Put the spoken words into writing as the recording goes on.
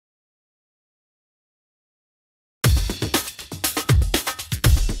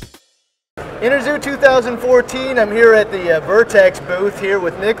Interzoo 2014, I'm here at the Vertex booth here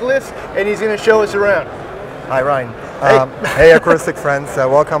with Nicholas, and he's going to show us around. Hi Ryan. Hey, hey acoustic friends,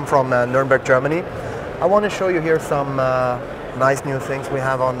 welcome from Nuremberg, Germany. I want to show you here some nice new things we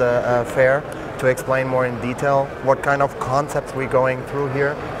have on the fair to explain more in detail what kind of concepts we're going through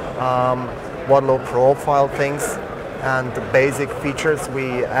here, what low profile things and the basic features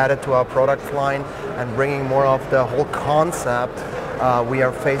we added to our product line, and bringing more of the whole concept we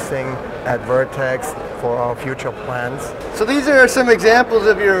are facing at Vertex for our future plans. So these are some examples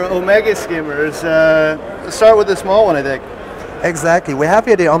of your Omega skimmers. Let's start with the small one, I think. Exactly. We have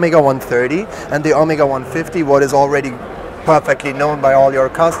here the Omega 130 and the Omega 150, what is already perfectly known by all your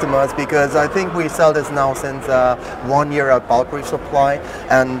customers, because I think we sell this now since 1 year at bulk resupply,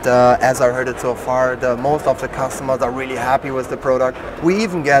 and as I heard it so far, most of the customers are really happy with the product. We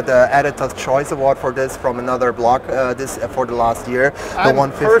even get the Editor's Choice Award for this from another blog for the last year.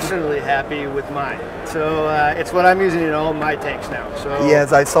 I'm personally happy with mine, so it's what I'm using in all my tanks now. So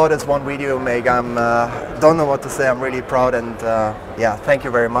yes, I saw this one video you make. Don't know what to say. I'm really proud, and yeah, thank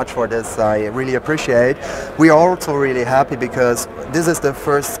you very much for this. I really appreciate. We are also really happy because this is the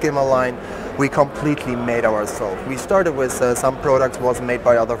first skimmer line we completely made ourselves. We started with some products was made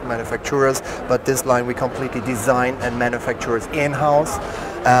by other manufacturers, but this line we completely designed and manufacturers in-house.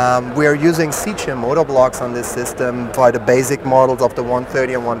 We are using Sicce motor blocks on this system for the basic models of the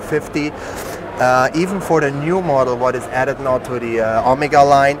 130 and 150. Even for the new model, what is added now to the Omega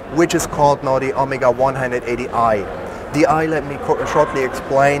line, which is called now the Omega 180i. The I, let me shortly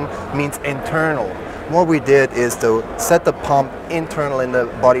explain, means internal. What we did is to set the pump internal in the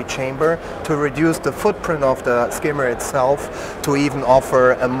body chamber to reduce the footprint of the skimmer itself, to even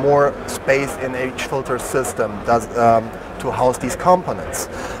offer a more space in each filter system to house these components.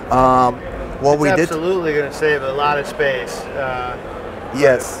 It's absolutely going to save a lot of space.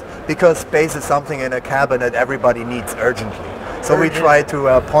 Yes, because space is something in a cabin that everybody needs urgently. So we try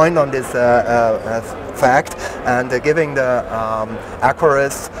to point on this fact and giving the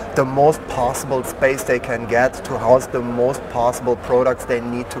aquarists the most possible space they can get to house the most possible products they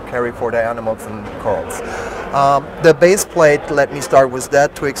need to carry for their animals and corals. The base plate, let me start with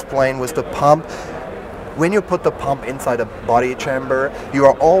that to explain with the pump. When you put the pump inside a body chamber, you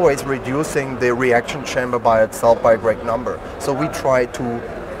are always reducing the reaction chamber by itself by a great number. So we try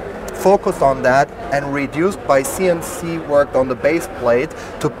to focus on that and reduce by CNC worked on the base plate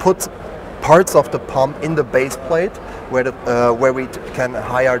to put parts of the pump in the base plate where we can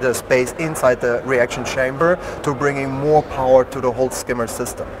hire the space inside the reaction chamber to bringing more power to the whole skimmer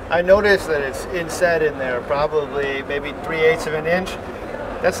system. I noticed that it's inset in there, probably maybe 3/8 of an inch.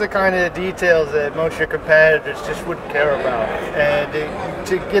 That's the kind of details that most of your competitors just wouldn't care about. And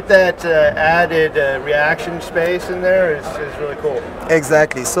to get that added reaction space in there is really cool.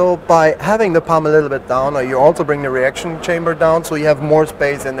 Exactly. So by having the pump a little bit down, you also bring the reaction chamber down, so you have more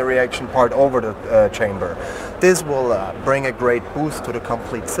space in the reaction part over the chamber. This will bring a great boost to the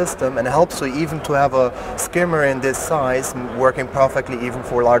complete system and helps you even to have a skimmer in this size working perfectly even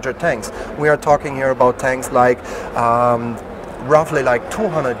for larger tanks. We are talking here about tanks like roughly like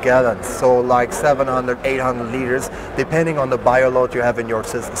 200 gallons, so like 700, 800 liters, depending on the bioload you have in your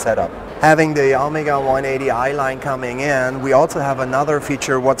setup. Having the Omega 180i line coming in, we also have another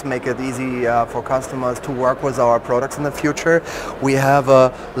feature what make it easy for customers to work with our products in the future. We have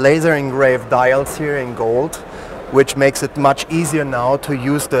laser engraved dials here in gold, which makes it much easier now to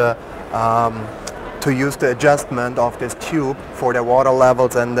use the adjustment of this tube for the water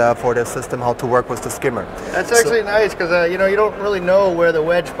levels and for the system how to work with the skimmer. That's actually nice because you know, you don't really know where the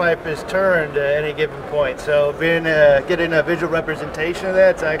wedge pipe is turned at any given point. So getting a visual representation of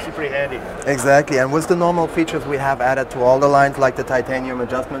that, it's actually pretty handy. Exactly, and with the normal features we have added to all the lines, like the titanium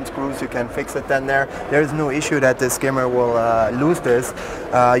adjustment screws, you can fix it then there. There is no issue that the skimmer will lose this.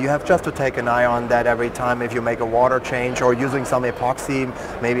 You have just to take an eye on that every time if you make a water change or using some epoxy,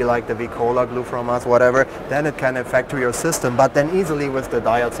 maybe like the Vicola glue from us, whatever, then it can affect to your system, but then easily with the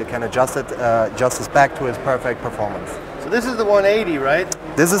dials you can adjust it back to its perfect performance. So this is the 180, right?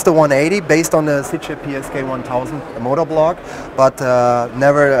 This is the 180 based on the Sicce PSK 1000 motor block, but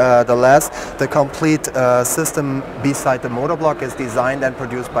nevertheless the complete system beside the motor block is designed and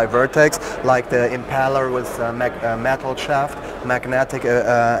produced by Vertex, like the impeller with metal shaft, magnetic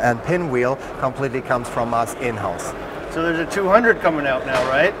and pinwheel completely comes from us in-house. So there's a 200 coming out now,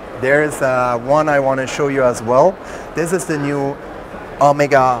 right? There's one I want to show you as well. This is the new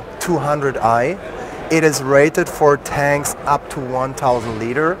Omega 200i. It is rated for tanks up to 1000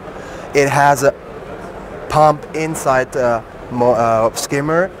 liter. It has a pump inside the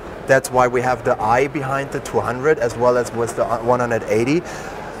skimmer. That's why we have the I behind the 200 as well as with the 180.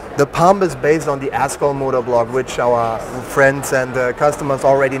 The pump is based on the Ascol motor block, which our friends and customers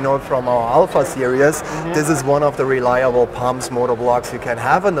already know from our Alpha series. This is one of the reliable pumps, motor blocks you can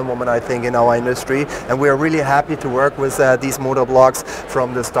have in the moment, I think, in our industry. And we are really happy to work with these motor blocks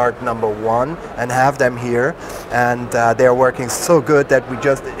from the start number one and have them here. And they are working so good that we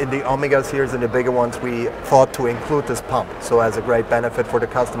just, in the Omega series and the bigger ones, we thought to include this pump. So as a great benefit for the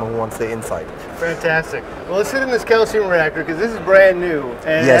customer who wants the insight. Fantastic. Well, let's sit in this calcium reactor because this is brand new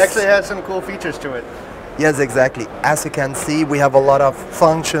and it actually has some cool features to it. Yes, exactly. As you can see, we have a lot of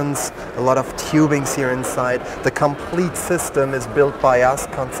functions, a lot of tubings here inside. The complete system is built by us,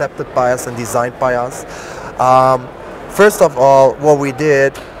 concepted by us and designed by us. First of all, what we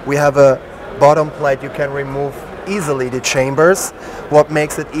did, we have a bottom plate you can remove easily the chambers, what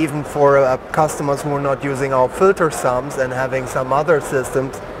makes it even for customers who are not using our filter sumps and having some other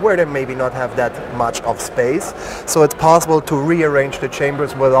systems where they maybe not have that much of space. So it's possible to rearrange the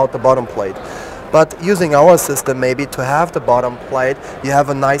chambers without the bottom plate. But using our system, maybe to have the bottom plate, you have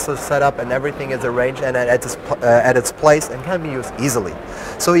a nicer setup and everything is arranged and at its place and can be used easily.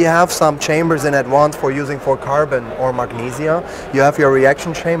 So you have some chambers in advance for using for carbon or magnesia. You have your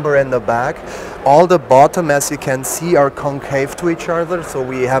reaction chamber in the back. All the bottom, as you can see, are concave to each other, so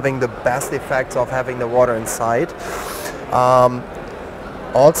we're having the best effects of having the water inside.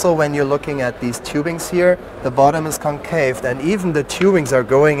 Also, when you're looking at these tubings here, the bottom is concave and even the tubings are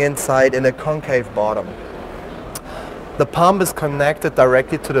going inside in a concave bottom. The pump is connected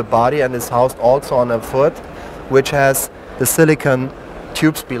directly to the body and is housed also on a foot, which has the silicon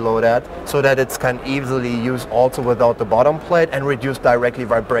tubes below that, so that it can easily use also without the bottom plate and reduce directly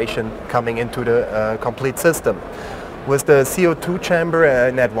vibration coming into the complete system. With the CO2 chamber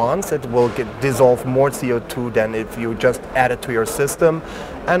in advance, it will dissolve more CO2 than if you just add it to your system.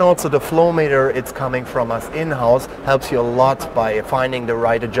 And also the flow meter, it's coming from us in-house, helps you a lot by finding the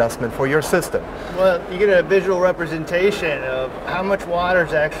right adjustment for your system. Well, you get a visual representation of how much water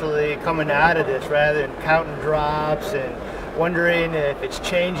is actually coming out of this rather than counting drops and wondering if it's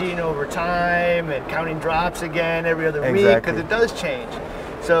changing over time and counting drops again every other week, because it does change.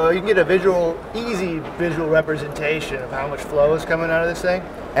 So you can get a easy visual representation of how much flow is coming out of this thing?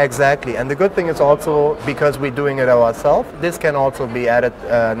 Exactly, and the good thing is also, because we're doing it ourselves, this can also be added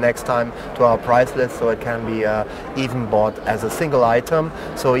next time to our price list, so it can be even bought as a single item.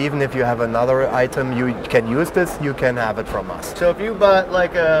 So even if you have another item you can use this, you can have it from us. So if you bought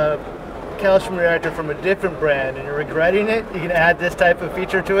like a calcium reactor from a different brand and you're regretting it, you can add this type of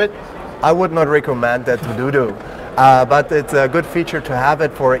feature to it? I would not recommend that to do. But it's a good feature to have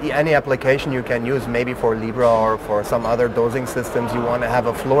it for any application you can use, maybe for Libra or for some other dosing systems you want to have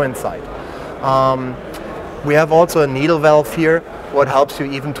a flow inside. We have also a needle valve here, what helps you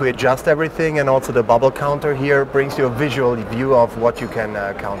even to adjust everything, and also the bubble counter here brings you a visual view of what you can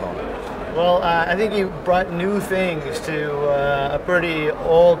count on. Well, I think you brought new things to a pretty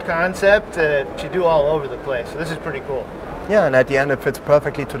old concept that you do all over the place, so this is pretty cool. Yeah, and at the end it fits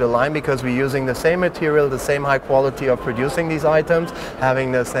perfectly to the line because we're using the same material, the same high quality of producing these items,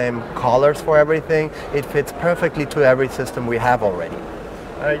 having the same colors for everything. It fits perfectly to every system we have already.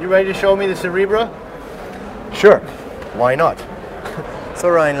 All right, you ready to show me the Cerebra? Sure, why not? So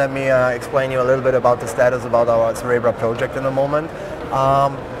Ryan, let me explain you a little bit about the status about our Cerebra project in a moment.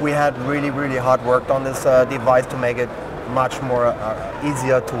 We had really hard work on this device to make it much more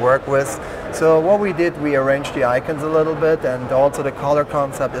easier to work with. So what we did, we arranged the icons a little bit, and also the color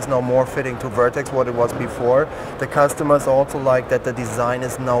concept is now more fitting to Vertex what it was before. The customers also like that the design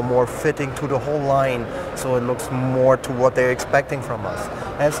is now more fitting to the whole line, so it looks more to what they're expecting from us.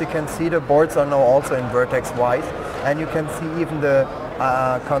 As you can see, the boards are now also in Vertex white, and you can see even the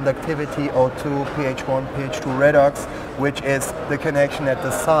conductivity O2, pH1, pH2 redox, which is the connection at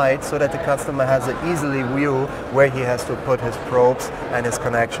the side, so that the customer has an easily view where he has to put his probes and his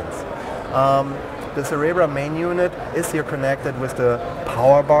connections. The Cerebra main unit is here connected with the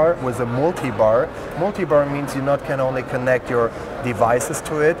power bar, with a multi-bar. Multi-bar means you not can only connect your devices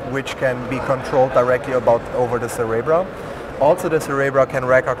to it, which can be controlled directly over the Cerebra. Also the Cerebra can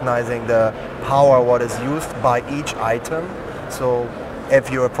recognizing the power what is used by each item. So if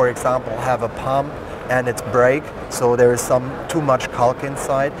you, for example, have a pump and it's break, so there is too much caulk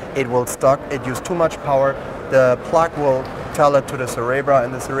inside, it will stuck, it used too much power, the plug will tell it to the Cerebra,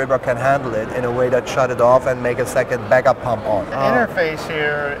 and the Cerebra can handle it in a way that shut it off and make a second backup pump on. The interface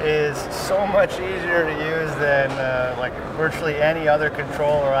here is so much easier to use than like virtually any other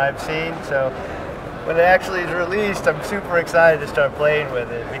controller I've seen. So when it actually is released, I'm super excited to start playing with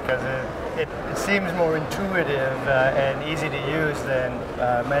it because it seems more intuitive and easy to use than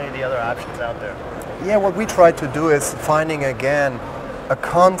many of the other options out there. Yeah, what we try to do is finding again a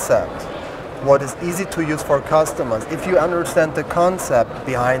concept, what is easy to use for customers, if you understand the concept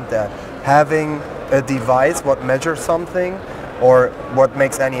behind that, having a device what measures something or what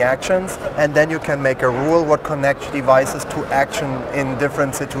makes any actions, and then you can make a rule what connects devices to action in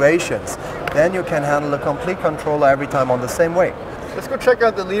different situations. Then you can handle a complete controller every time on the same way. Let's go check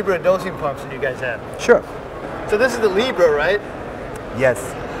out the Libra dosing pumps that you guys have. Sure. So this is the Libra, right?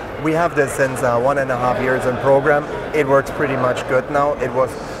 Yes. We have this since 1.5 years in program. It works pretty much good now. It was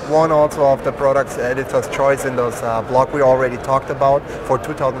one also of the products editor's choice in those blog we already talked about for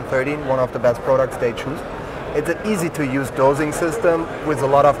 2013, one of the best products they choose. It's an easy to use dosing system with a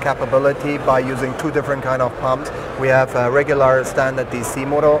lot of capability by using two different kind of pumps. We have a regular standard DC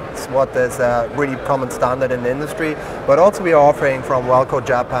model, what is a really common standard in the industry, but also we are offering from Walco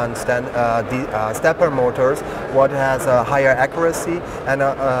Japan stepper motors, what has a higher accuracy and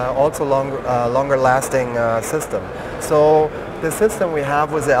also longer lasting system. So the system we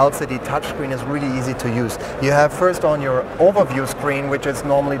have with the LCD touchscreen is really easy to use. You have first on your overview screen, which is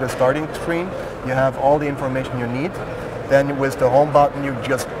normally the starting screen, you have all the information you need. Then with the home button you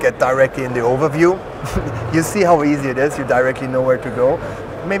just get directly in the overview. You see how easy it is, you directly know where to go.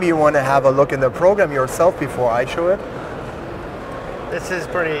 Maybe you want to have a look in the program yourself before I show it. This is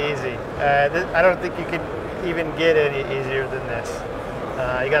pretty easy. I don't think you can even get any easier than this.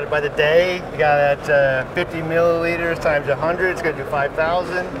 You got it by the day, you got it at 50 milliliters times 100, it's going to do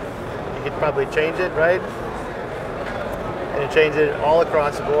 5,000. You could probably change it, right? And you change it all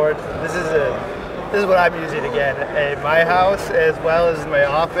across the board. This is what I'm using again in my house as well as in my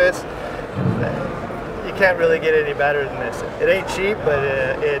office. You can't really get any better than this. It ain't cheap, but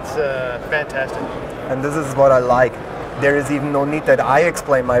it's fantastic. And this is what I like. There is even no need that I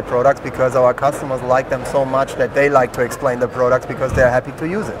explain my products because our customers like them so much that they like to explain the products because they're happy to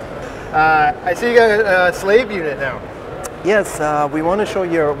use it. I see you got a slave unit now. Yes, we want to show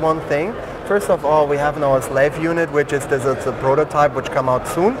you one thing. First of all, we have now a slave unit, which is it's a prototype which come out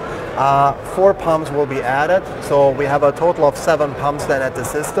soon. 4 pumps will be added, so we have a total of 7 pumps then at the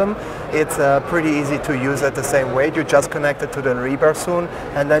system. It's pretty easy to use at the same way. You just connect it to the Libra soon,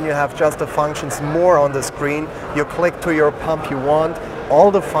 and then you have just the functions more on the screen. You click to your pump you want.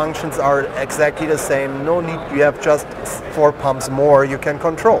 All the functions are exactly the same. No need, you have just 4 pumps more you can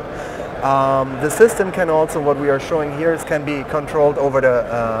control. The system can also, what we are showing here, can be controlled over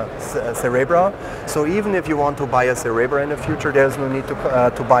the Cerebra. So even if you want to buy a Cerebra in the future, there's no need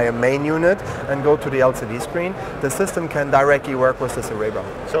to buy a main unit and go to the LCD screen. The system can directly work with the Cerebra.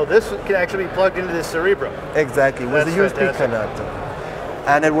 So this can actually be plugged into the Cerebra? Exactly, with the USB connector.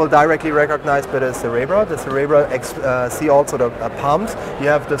 And it will directly recognize by the Cerebra. The Cerebra see also the pumps. You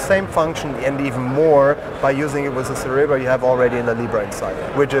have the same function and even more by using it with the Cerebra you have already in the Libra inside,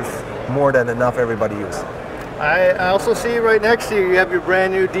 which is more than enough everybody use. I also see right next to you, you have your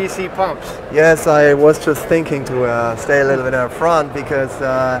brand new DC pumps. Yes, I was just thinking to stay a little bit in front because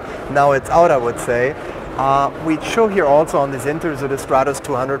now it's out, I would say. We show here also on this Interzoo the Stratus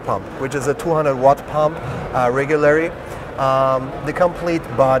 200 pump, which is a 200 watt pump regularly. The complete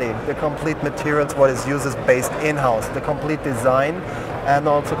body, the complete materials, what is used is based in-house. The complete design and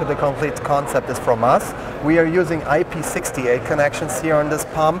also the complete concept is from us. We are using IP68 connections here on this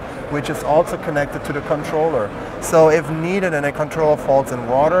pump, which is also connected to the controller. So if needed and a controller falls in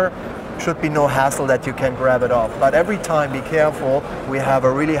water, should be no hassle that you can grab it off. But every time be careful, we have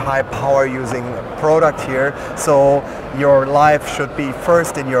a really high power using product here, so your life should be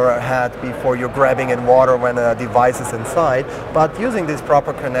first in your head before you're grabbing in water when a device is inside. But using this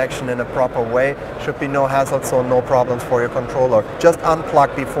proper connection in a proper way should be no hassle, so no problems for your controller. Just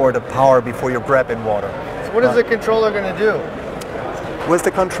unplug before the power, before you grab in water. So what is the controller going to do? With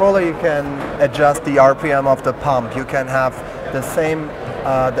the controller you can adjust the RPM of the pump. You can have the same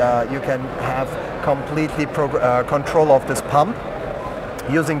you can have completely control of this pump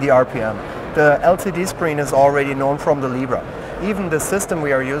using the RPM. The LCD screen is already known from the Libra. Even the system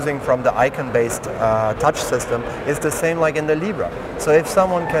we are using from the icon-based touch system is the same like in the Libra. So if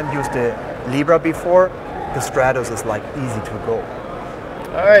someone can use the Libra before, the Stratus is like easy to go.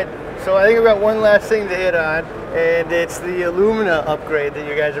 All right, so I think we've got one last thing to hit on, and it's the Illumina upgrade that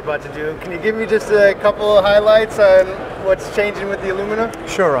you guys are about to do. Can you give me just a couple of highlights on what's changing with the Illumina?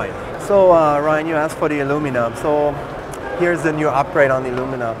 Sure, Ryan. So Ryan, you asked for the Illumina. So here's the new upgrade on the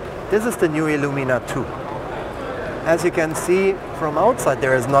Illumina. This is the new Illumina 2. As you can see from outside,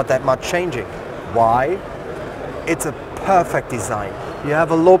 there is not that much changing. Why? It's a perfect design. You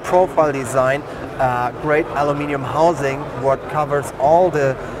have a low profile design, great aluminum housing, what covers all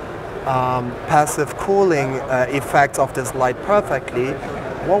the passive cooling effects of this light perfectly.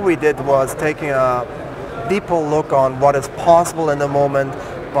 What we did was taking a deeper look on what is possible in the moment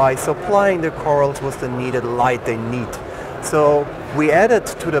by supplying the corals with the needed light they need. So we added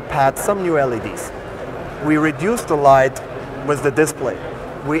to the pad some new LEDs. We reduced the light with the display.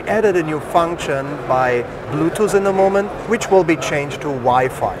 We added a new function by Bluetooth in the moment, which will be changed to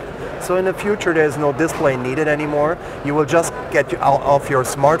Wi-Fi. So in the future there's no display needed anymore. You will just get out of your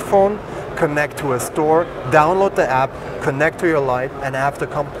smartphone, connect to a store, download the app, connect to your light, and have the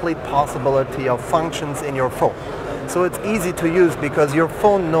complete possibility of functions in your phone. So it's easy to use because your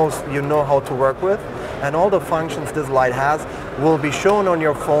phone knows you know how to work with, and all the functions this light has will be shown on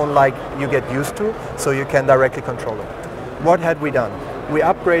your phone like you get used to, so you can directly control it. What had we done? We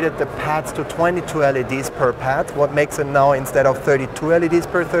upgraded the pads to 22 LEDs per pad. What makes it now, instead of 32 LEDs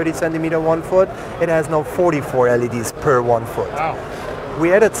per 30 centimeter 1 foot, it has now 44 LEDs per 1 foot. Wow.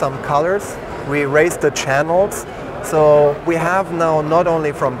 We added some colors, we raised the channels, so we have now not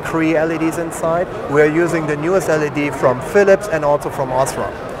only from Cree LEDs inside, we are using the newest LED from Philips and also from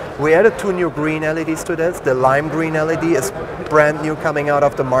Osram. We added 2 new green LEDs to this. The lime green LED is brand new, coming out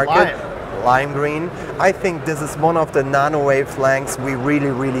of the market. Lime green. I think this is one of the nanowave lengths we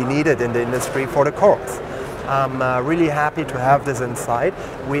really needed in the industry for the corals. I'm really happy to have this inside.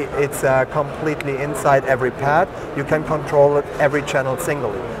 It's completely inside every pad. You can control it every channel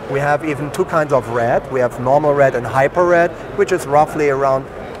singly. We have even 2 kinds of red. We have normal red and hyper red, which is roughly around,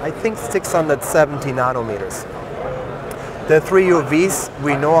 I think, 670 nanometers. The 3 UVs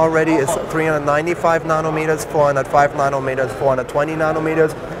we know already is 395 nanometers, 405 nanometers, 420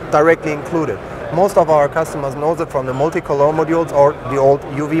 nanometers, directly included. Most of our customers know it from the multicolor modules or the old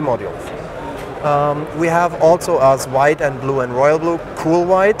UV modules. We have also as white and blue and royal blue, cool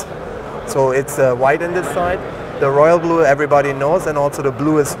white. So it's white in this side. The royal blue everybody knows, and also the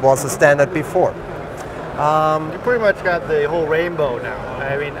blue was the standard before. You pretty much got the whole rainbow now.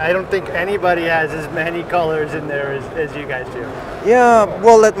 I mean, I don't think anybody has as many colors in there as you guys do. Yeah,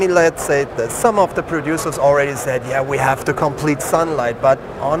 well, let's say that some of the producers already said, yeah, we have the complete sunlight, but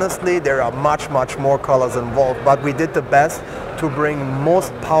honestly, there are much more colors involved. But we did the best to bring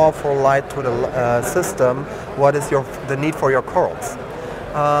most powerful light to the system. What is the need for your corals?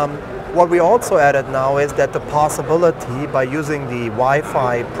 What we also added now is that the possibility, by using the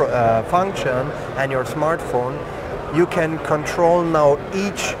Wi-Fi function and your smartphone, you can control now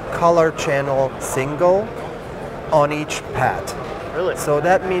each color channel single on each pad. Really? So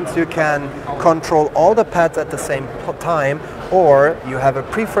that means you can control all the pads at the same time, or you have a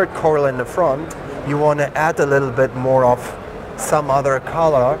preferred coral in the front, you want to add a little bit more of some other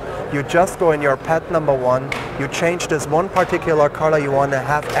color, you just go in your pad number 1, you change this one particular color you want to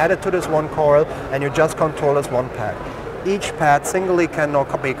have added to this one coral, and you just control this one pad. Each pad singly can now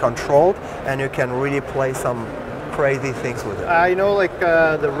be controlled, and you can really play some crazy things with it. I know, like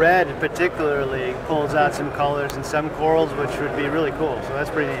the red particularly pulls out some colors in some corals, which would be really cool, so that's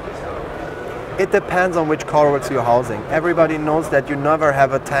pretty neat. It depends on which corals you're housing. Everybody knows that you never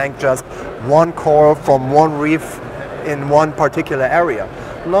have a tank just one coral from one reef in one particular area.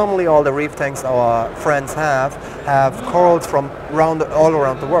 Normally all the reef tanks our friends have corals from all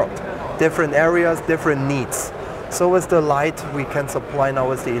around the world. Different areas, different needs. So with the light we can supply now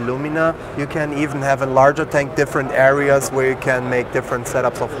with the Illumina, you can even have a larger tank, different areas where you can make different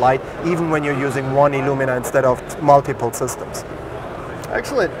setups of light, even when you're using one Illumina instead of multiple systems.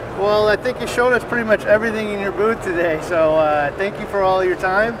 Excellent. Well, I think you showed us pretty much everything in your booth today, so thank you for all your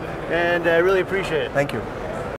time, and I really appreciate it. Thank you.